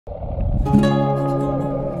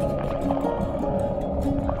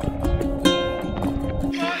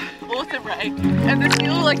Awesome, right? And the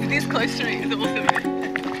seal like this close to me is awesome.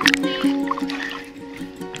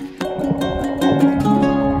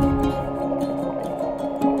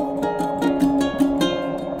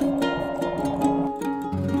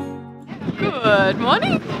 Good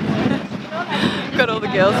morning! Got all the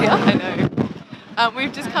girls here, I know.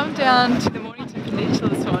 We've just come down to the Mornington Peninsula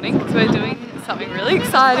this morning because we're doing something really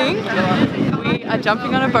exciting. We are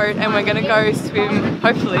jumping on a boat and we're going to go swim,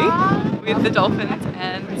 hopefully, with the dolphins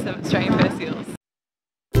and some Australian fur seals.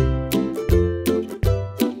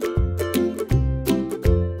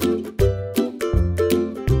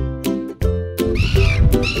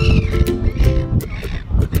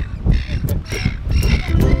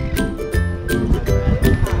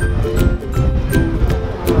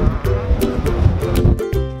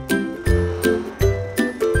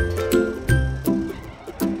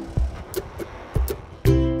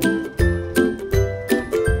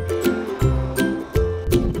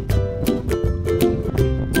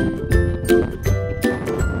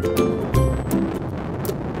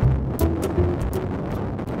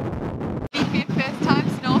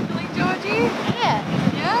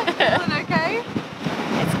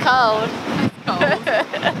 Cold. It's cold.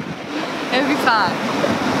 It'll be fun.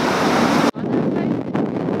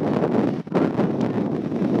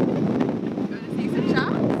 You want to see some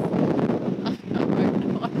sharks?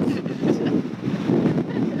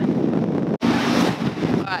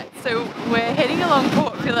 Alright, so we're heading along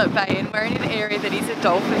Port Phillip Bay and we're in an area that is a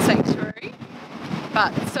dolphin sanctuary.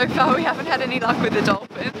 But so far we haven't had any luck with the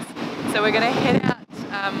dolphins. So we're going to head out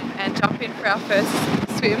and jump in for our first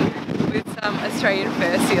swim with some Australian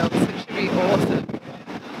fur seals, which should be awesome.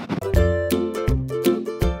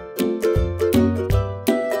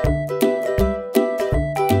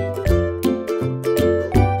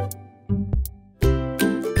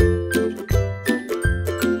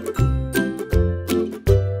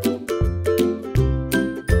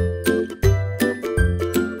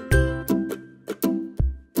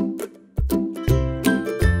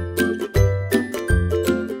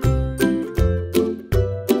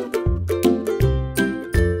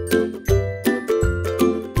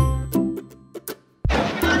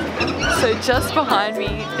 So just behind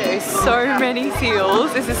me, there's so many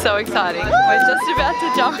seals. This is so exciting. We're just about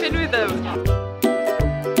to jump in with them.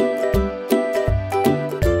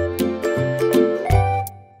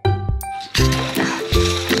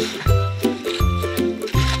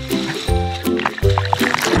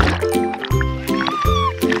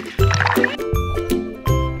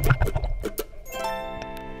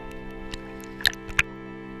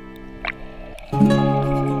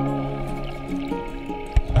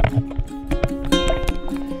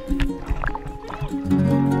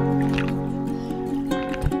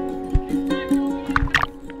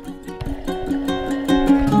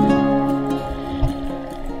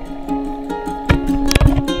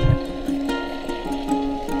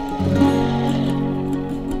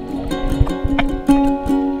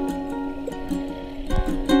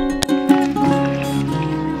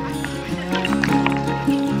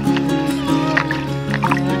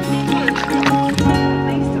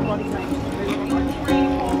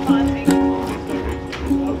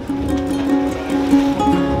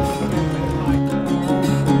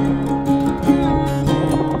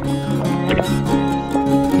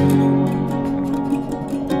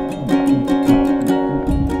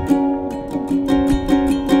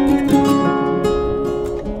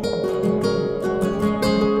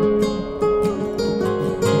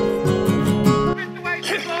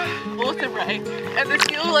 And the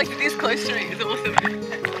seal like this close to me is awesome.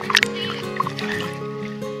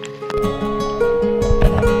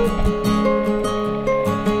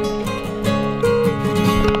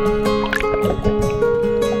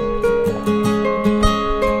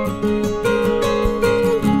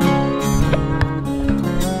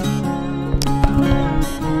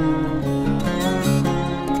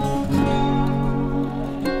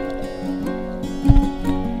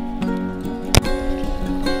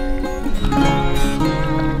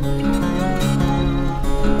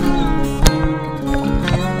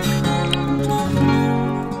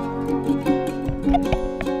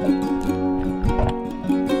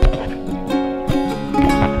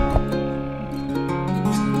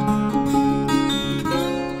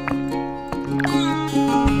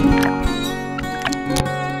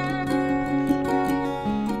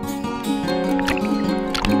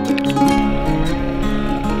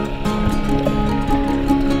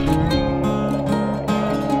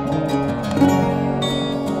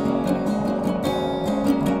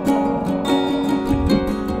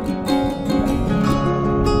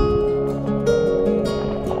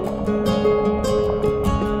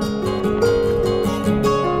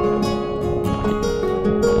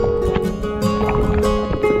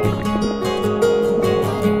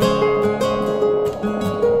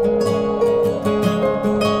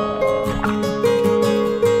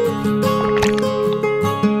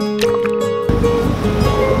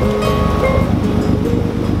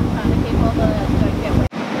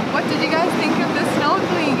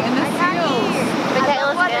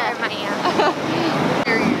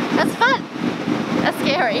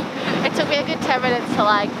 sorry. It took me a good 10 minutes to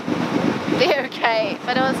like be okay,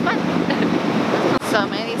 but it was fun. So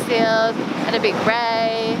many seals and a big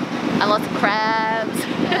ray and lots of crabs.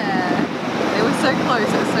 Yeah, they were so close,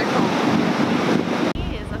 it was so cool.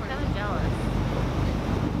 I'm kind of jealous.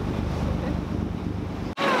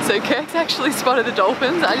 So Kirk's actually spotted the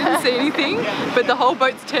dolphins. I didn't see anything, but the whole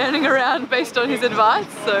boat's turning around based on his advice,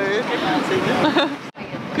 so...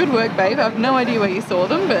 Good work, babe. I have no idea where you saw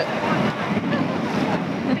them, but... I've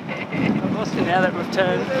lost it now that we've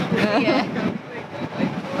turned. Yeah.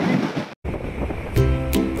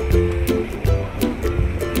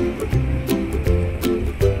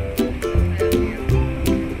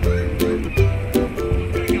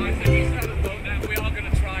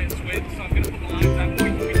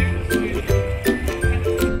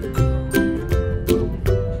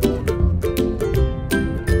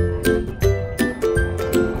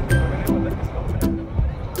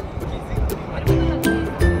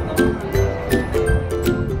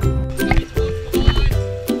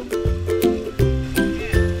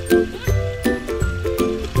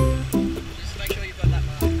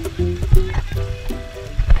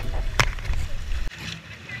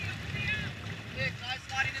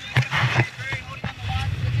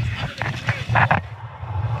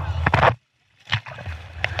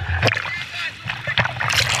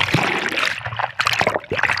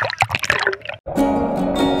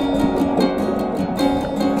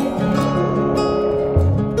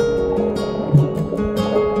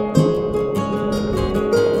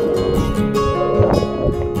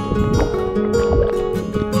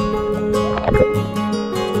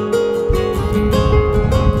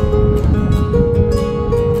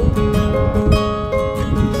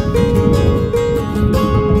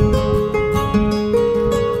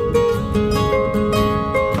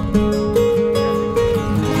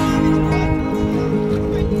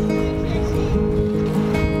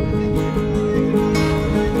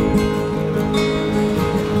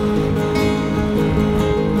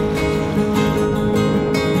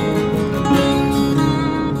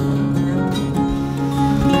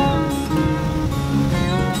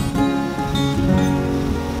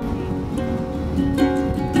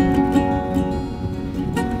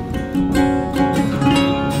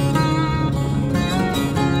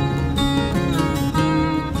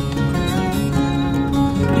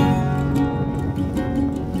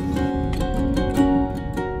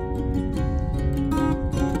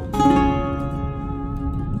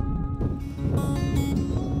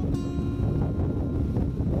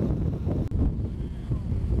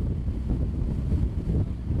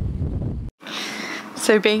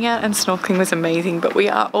 So being out and snorkeling was amazing, but we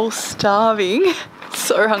are all starving.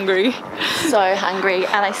 So hungry. So hungry,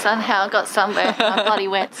 and I somehow got sunburned in my bloody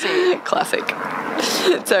wetsuit. Classic.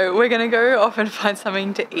 So we're gonna go off and find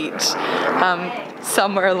something to eat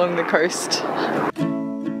somewhere along the coast.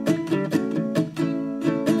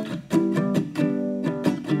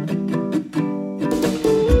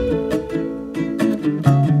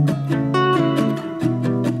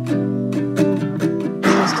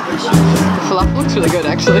 Looks really good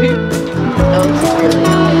actually.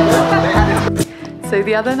 So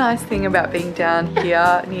the other nice thing about being down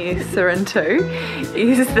here near Sorrento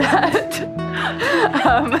is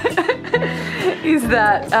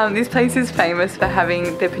that this place is famous for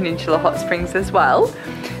having the peninsula hot springs as well.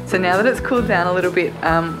 So now that it's cooled down a little bit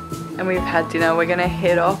and we've had dinner, we're gonna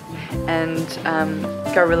head off and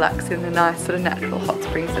go relax in the nice sort of natural hot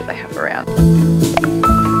springs that they have around.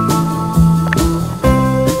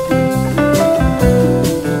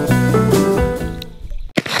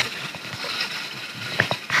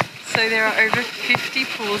 So there are over 50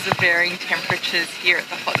 pools of varying temperatures here at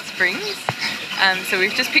the hot springs. So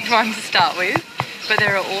we've just picked one to start with, but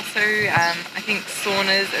there are also I think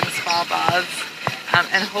saunas and spa baths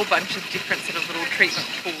and a whole bunch of different sort of little treatment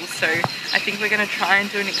pools. So I think we're going to try and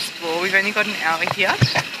do an explore. We've only got an hour here,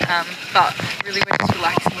 but really we're just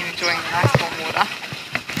relaxing and enjoying the nice warm water.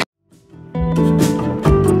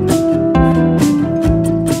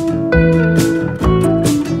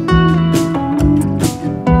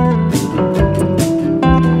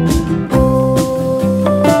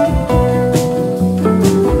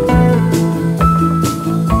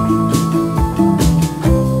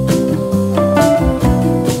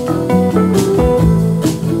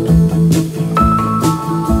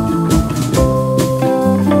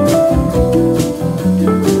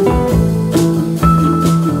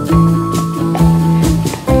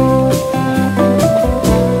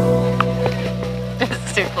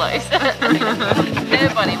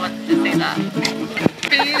 Nobody wants to see that.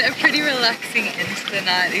 Been a pretty relaxing end to the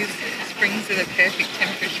night. These springs are the perfect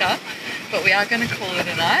temperature. but we are going to call it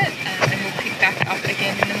a night and we'll pick back up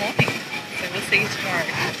again in the morning. So we'll see you tomorrow.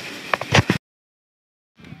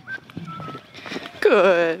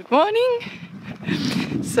 Good morning!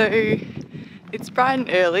 So it's bright and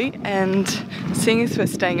early, and seeing as we're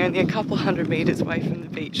staying only a couple hundred metres away from the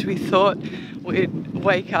beach, we thought we'd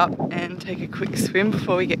wake up and take a quick swim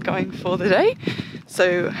before we get going for the day.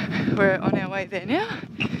 So we're on our way there now,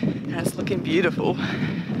 and it's looking beautiful.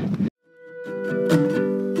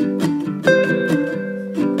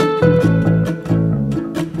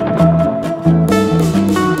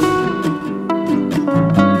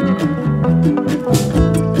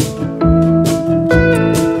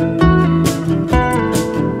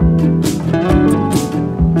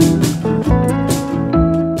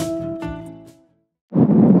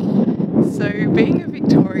 Being a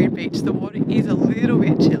Victorian beach, the water is a little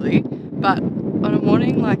bit chilly, but on a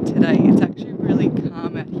morning like today, it's actually really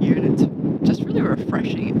calm out here and it's just really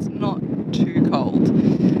refreshing. It's not too cold.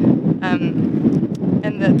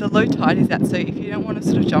 And the low tide is out, so if you don't want to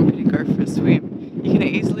sort of jump in and go for a swim, you can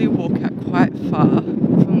easily walk out quite far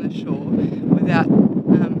from the shore without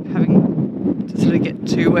having to sort of get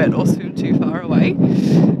too wet or swim too far away.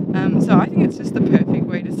 So I think it's just the perfect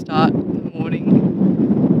way to start the morning.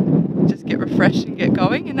 Just get refreshed and get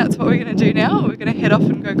going, and that's what we're going to do now. We're going to head off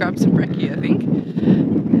and go grab some brekkie, I think.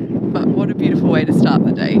 But what a beautiful way to start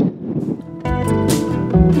the day.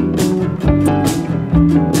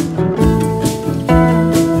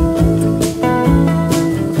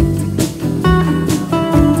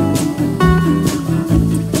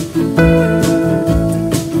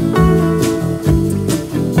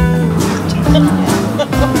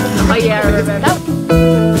 Oh yeah, I remember that.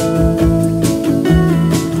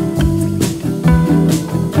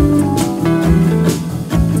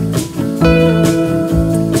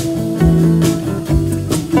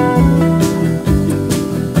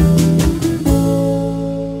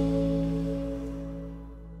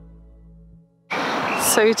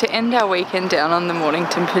 So to end our weekend down on the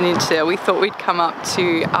Mornington Peninsula, we thought we'd come up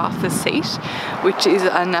to Arthur's Seat, which is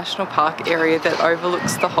a national park area that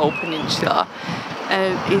overlooks the whole peninsula,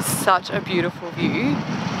 and it is such a beautiful view,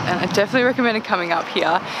 and I definitely recommend coming up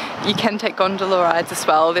here. You can take gondola rides as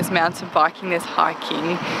well, there's mountain biking, there's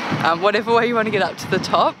hiking, whatever way you want to get up to the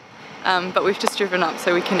top, but we've just driven up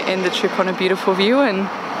so we can end the trip on a beautiful view, and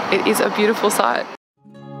it is a beautiful sight.